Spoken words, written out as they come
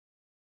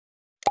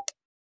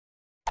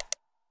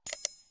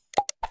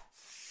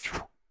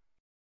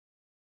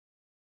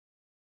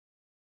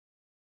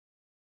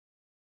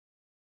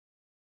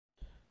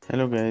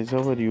Hello guys,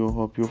 how are you?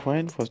 Hope you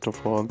fine. First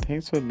of all,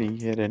 thanks for being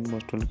here and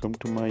most welcome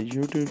to my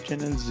YouTube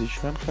channel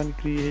Zeeshan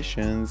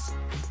Creations.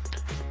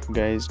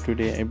 Guys,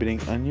 today I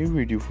bring a new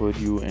video for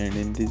you, and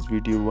in this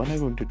video I'm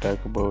going to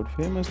talk about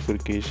famous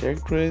Turkish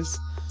actress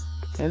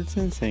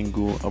Elçin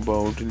Sangu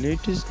about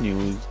latest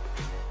news.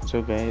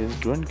 So guys,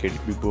 don't get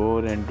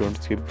bored and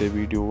don't skip the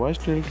video, watch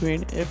till to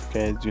end. If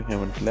guys you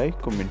haven't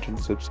liked, comment and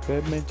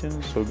subscribe my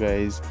channel. So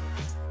guys,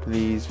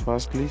 please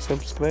firstly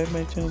subscribe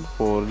my channel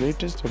for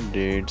latest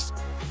updates.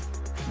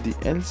 The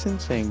Elçin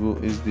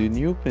Sangu is the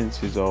new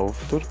princess of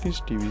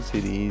Turkish TV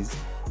series.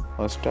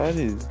 Her star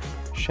is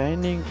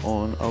shining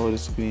on our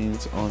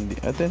screens. On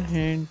the other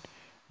hand,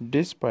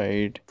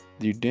 despite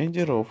the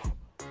danger of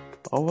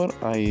our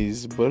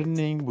eyes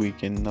burning, we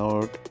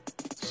cannot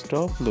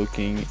stop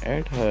looking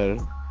at her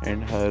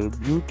and her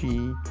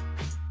beauty.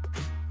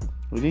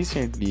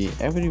 Recently,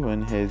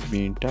 everyone has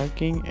been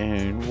talking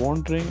and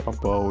wondering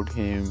about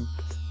him.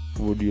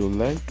 Would you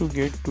like to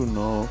get to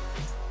know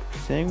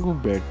Sangu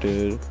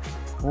better,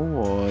 who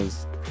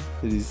was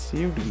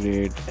received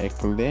great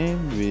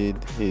acclaim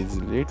with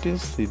his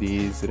latest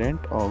series Rent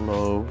All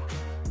Love?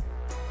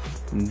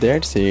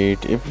 That's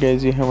it. If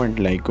guys you haven't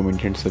liked,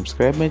 comment and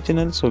subscribe my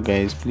channel. So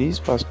guys, please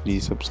firstly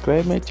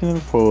subscribe my channel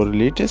for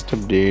latest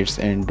updates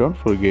and don't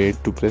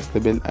forget to press the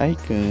bell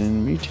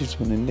icon. Meet you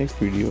soon in next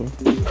video.